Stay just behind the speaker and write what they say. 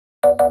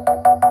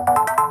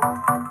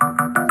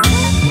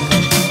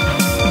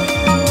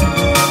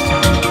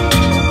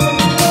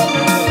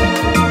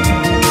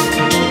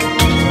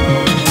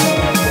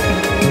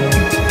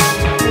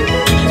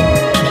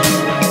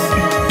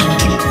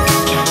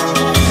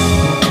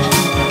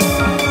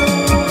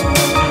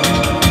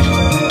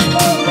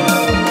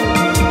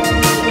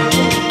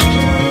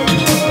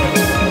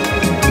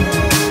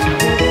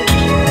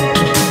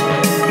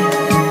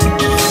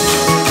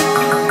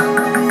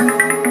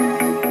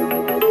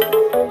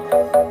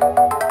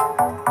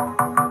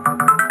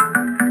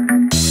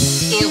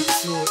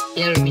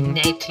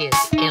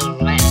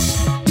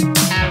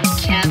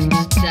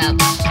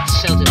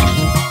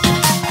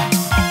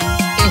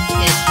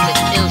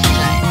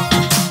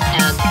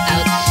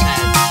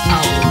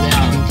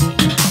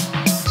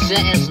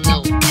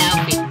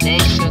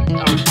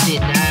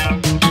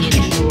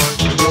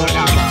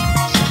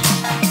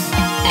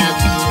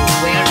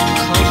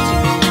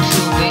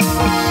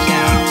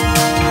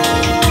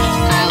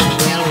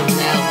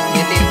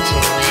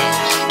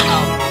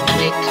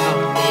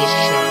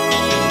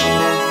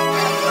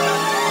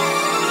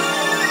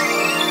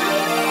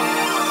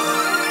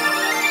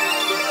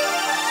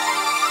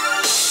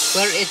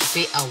Will it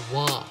be a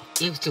war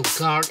if the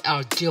gods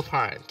are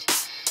different?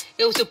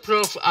 If the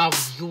proof of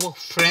your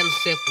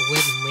friendship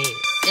with me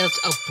is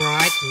a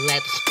bright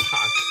red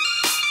spark,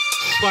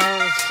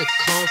 sparks the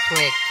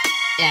conflict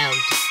and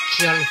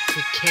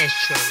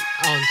jollification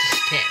on the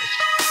stage.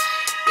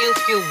 If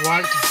you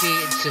want to be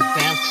the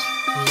best,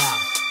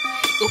 love.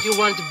 If you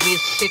want to be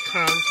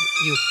second,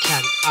 you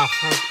can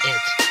afford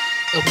it.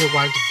 If you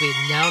want to be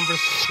number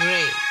 3,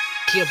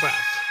 give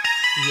up.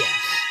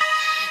 Yes,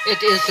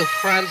 it is a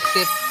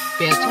friendship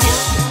between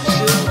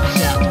two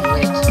that